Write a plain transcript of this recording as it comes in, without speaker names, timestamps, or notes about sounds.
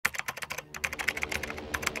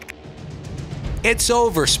It's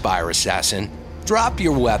over, Spire Assassin. Drop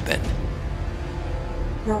your weapon.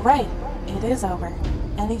 You're right. It is over.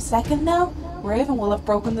 Any second now, Raven will have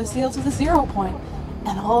broken the seal to the 0 point,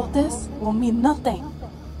 and all of this will mean nothing.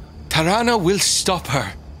 Tarana will stop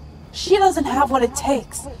her. She doesn't have what it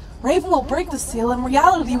takes. Raven will break the seal and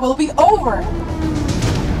reality will be over.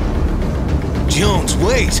 Jones,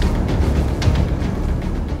 wait!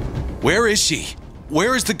 Where is she?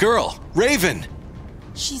 Where is the girl? Raven!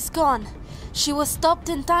 She's gone. She was stopped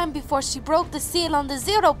in time before she broke the seal on the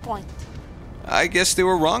 0 point. I guess they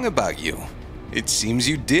were wrong about you. It seems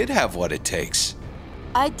you did have what it takes.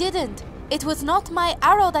 I didn't. It was not my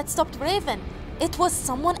arrow that stopped Raven. It was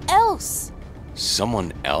someone else.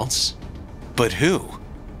 Someone else? But who?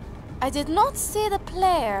 I did not see the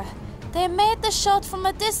player. They made the shot from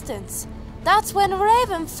a distance. That's when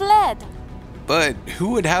Raven fled. But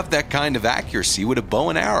who would have that kind of accuracy with a bow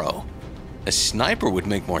and arrow? A sniper would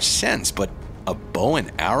make more sense, but a bow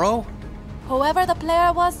and arrow? Whoever the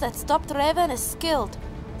player was that stopped Raven is skilled.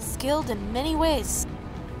 Skilled in many ways.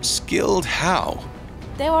 Skilled how?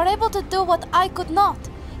 They were able to do what I could not.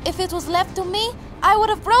 If it was left to me, I would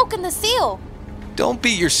have broken the seal. Don't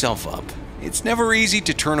beat yourself up. It's never easy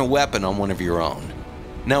to turn a weapon on one of your own.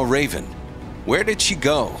 Now, Raven, where did she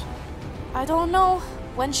go? I don't know.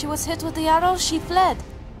 When she was hit with the arrow, she fled.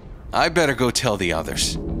 I better go tell the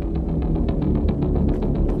others.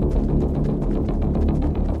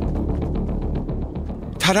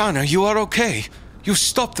 Tarana, you are okay. You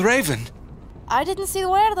stopped Raven. I didn't see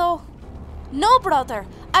where, though. No, brother.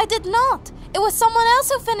 I did not. It was someone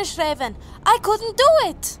else who finished Raven. I couldn't do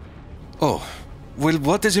it. Oh, well,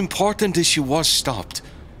 what is important is she was stopped.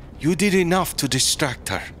 You did enough to distract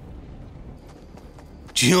her.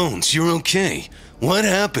 Jones, you're okay. What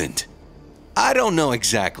happened? I don't know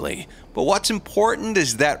exactly, but what's important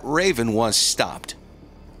is that Raven was stopped.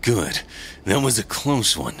 Good. That was a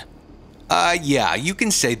close one. Yeah, you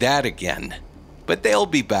can say that again. But they'll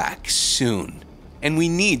be back soon. And we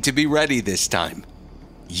need to be ready this time.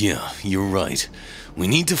 Yeah, you're right. We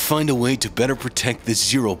need to find a way to better protect the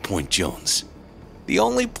 0 point, Jones. The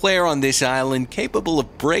only player on this island capable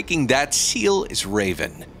of breaking that seal is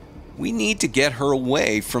Raven. We need to get her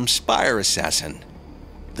away from Spire Assassin.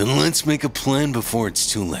 Then let's make a plan before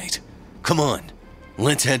it's too late. Come on,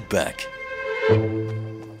 let's head back.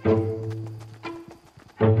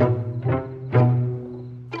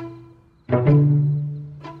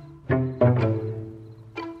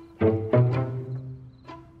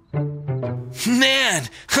 Man,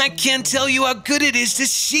 I can't tell you how good it is to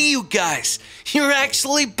see you guys. You're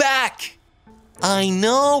actually back. I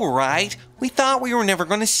know, right? We thought we were never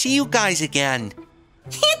going to see you guys again.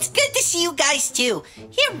 It's good to see you guys too.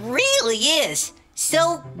 It really is.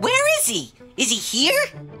 So, where is he? Is he here?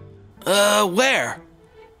 Where?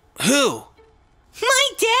 Who? My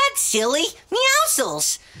dad, silly.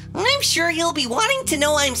 Meowscles. I'm sure he'll be wanting to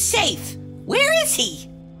know I'm safe. Where is he?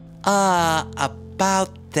 About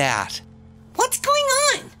that. What's going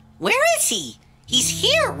on? Where is he? He's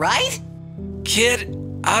here, right? Kid,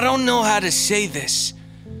 I don't know how to say this,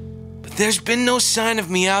 but there's been no sign of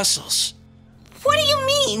Meowscles. What do you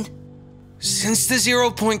mean? Since the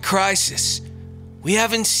 0 point crisis, we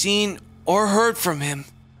haven't seen or heard from him.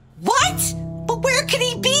 What? But where could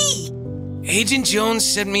he be? Agent Jones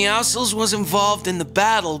said Meowscles was involved in the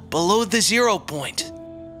battle below the 0 point.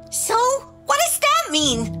 So, what does that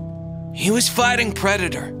mean? He was fighting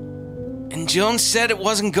Predator, and Jones said it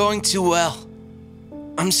wasn't going too well.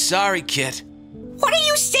 I'm sorry, kid. What are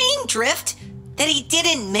you saying, Drift? That he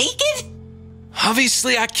didn't make it?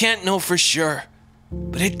 Obviously, I can't know for sure,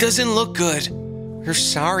 but it doesn't look good. We're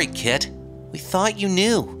sorry, kid. We thought you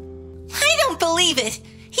knew. I don't believe it.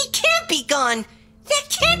 He can't be gone. That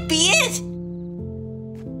can't be it.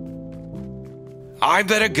 I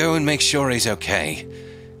better go and make sure he's okay.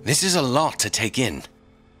 This is a lot to take in.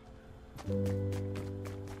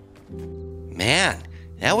 Man,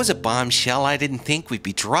 that was a bombshell I didn't think we'd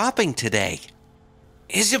be dropping today.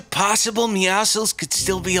 Is it possible Meowscles could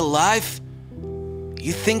still be alive?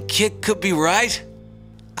 You think Kit could be right?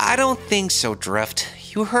 I don't think so, Drift.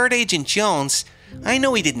 You heard Agent Jones. I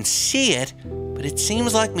know he didn't see it, but it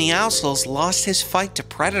seems like Meowscles lost his fight to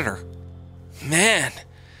Predator. Man,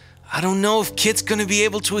 I don't know if Kit's gonna be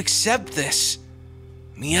able to accept this.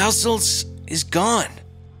 Meowscles is gone.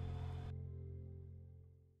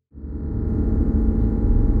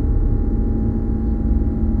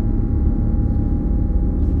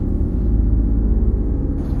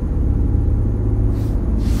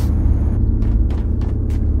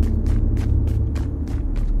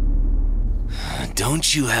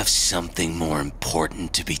 Don't you have something more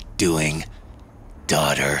important to be doing,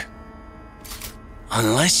 daughter?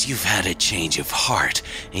 Unless you've had a change of heart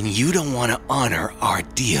and you don't want to honor our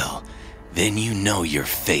deal, then you know your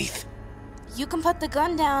faith. You can put the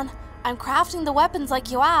gun down. I'm crafting the weapons like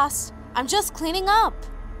you asked. I'm just cleaning up.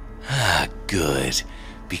 Ah, good.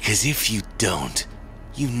 Because if you don't,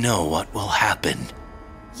 you know what will happen.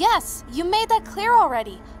 Yes, you made that clear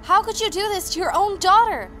already. How could you do this to your own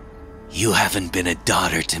daughter? You haven't been a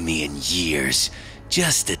daughter to me in years.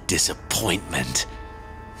 Just a disappointment.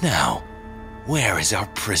 Now, where is our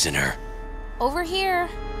prisoner? Over here.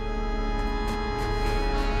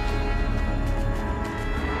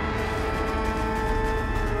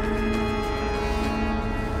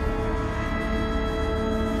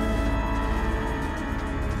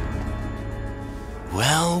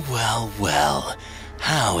 Well, well, well.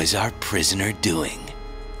 How is our prisoner doing?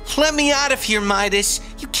 Let me out of here, Midas.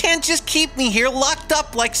 You can't just keep me here locked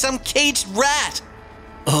up like some caged rat.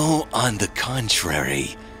 Oh, on the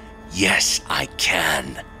contrary. Yes, I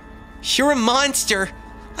can. You're a monster.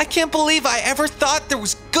 I can't believe I ever thought there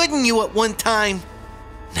was good in you at one time.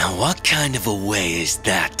 Now, what kind of a way is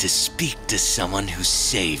that to speak to someone who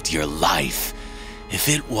saved your life? If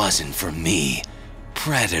it wasn't for me,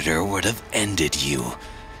 Predator would have ended you.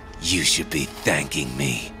 You should be thanking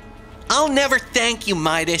me. I'll never thank you,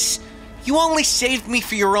 Midas. You only saved me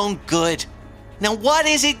for your own good. Now what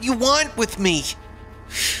is it you want with me?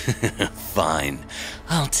 Fine,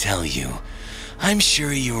 I'll tell you. I'm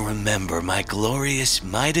sure you remember my glorious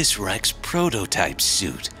Midas Rex prototype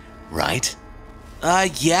suit, right?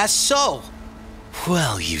 Yeah, so.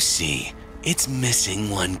 Well, you see, it's missing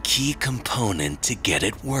one key component to get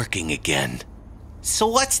it working again. So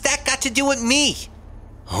what's that got to do with me?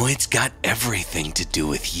 Oh, it's got everything to do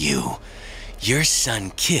with you. Your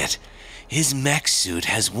son, Kit, his mech suit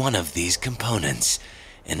has one of these components,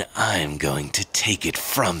 and I'm going to take it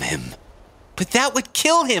from him. But that would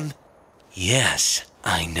kill him. Yes,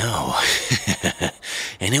 I know.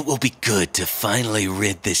 And it will be good to finally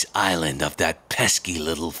rid this island of that pesky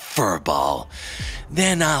little furball.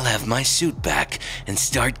 Then I'll have my suit back and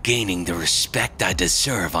start gaining the respect I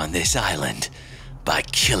deserve on this island by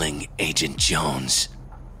killing Agent Jones.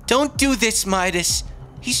 Don't do this, Midas.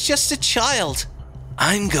 He's just a child.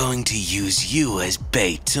 I'm going to use you as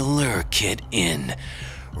bait to lure Kit in.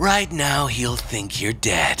 Right now, he'll think you're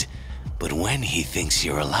dead. But when he thinks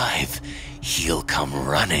you're alive, he'll come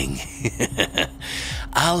running.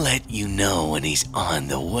 I'll let you know when he's on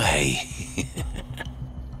the way.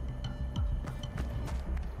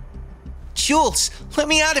 Jules, let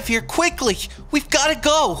me out of here quickly. We've got to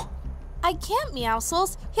go. I can't,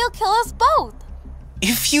 Meowscles. He'll kill us both.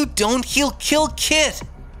 If you don't, he'll kill Kit.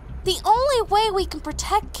 The only way we can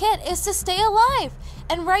protect Kit is to stay alive.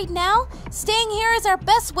 And right now, staying here is our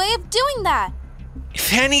best way of doing that.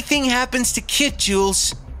 If anything happens to Kit,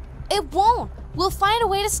 Jules... It won't. We'll find a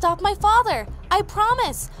way to stop my father. I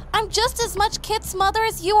promise. I'm just as much Kit's mother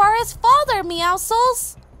as you are his father,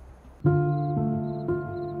 Meowscles.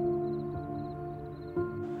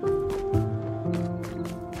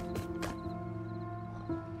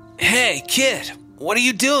 Hey, Kit, what are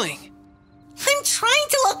you doing? I'm trying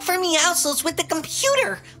to look for Meowscles with the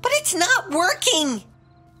computer, but it's not working.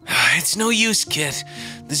 It's no use, Kit.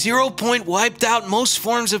 The 0 point wiped out most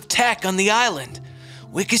forms of tech on the island.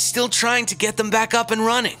 Wick is still trying to get them back up and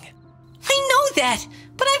running. I know that,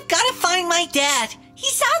 but I've got to find my dad.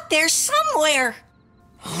 He's out there somewhere.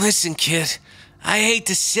 Listen, Kit, I hate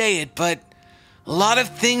to say it, but a lot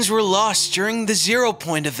of things were lost during the 0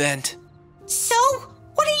 point event. So,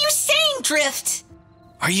 what are you saying, Drift?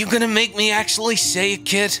 Are you gonna make me actually say it,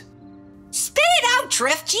 Kit? Spit it out,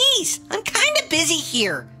 Drift. Jeez, I'm kind of busy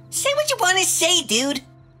here. Say what you want to say, dude.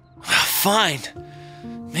 Fine.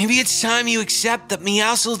 Maybe it's time you accept that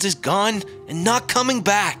Meowscles is gone and not coming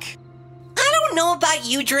back. I don't know about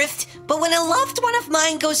you, Drift, but when a loved one of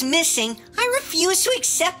mine goes missing, I refuse to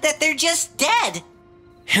accept that they're just dead.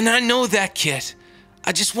 And I know that, Kit.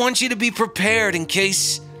 I just want you to be prepared in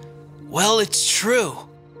case, well, it's true.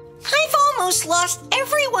 I've almost lost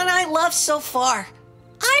everyone I love so far.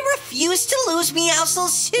 I refuse to lose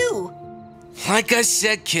Meowscles too. Like I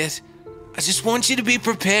said, Kit, I just want you to be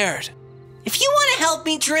prepared. If you want to help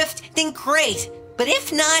me, Drift, then great. But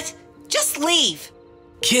if not, just leave.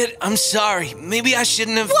 Kit, I'm sorry. Maybe I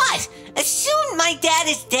shouldn't have... What? Assume my dad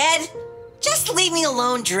is dead? Just leave me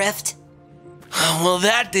alone, Drift. Well,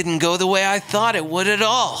 that didn't go the way I thought it would at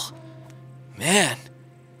all. Man,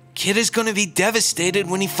 Kit is going to be devastated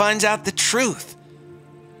when he finds out the truth.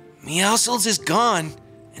 Meowscles is gone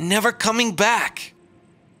and never coming back.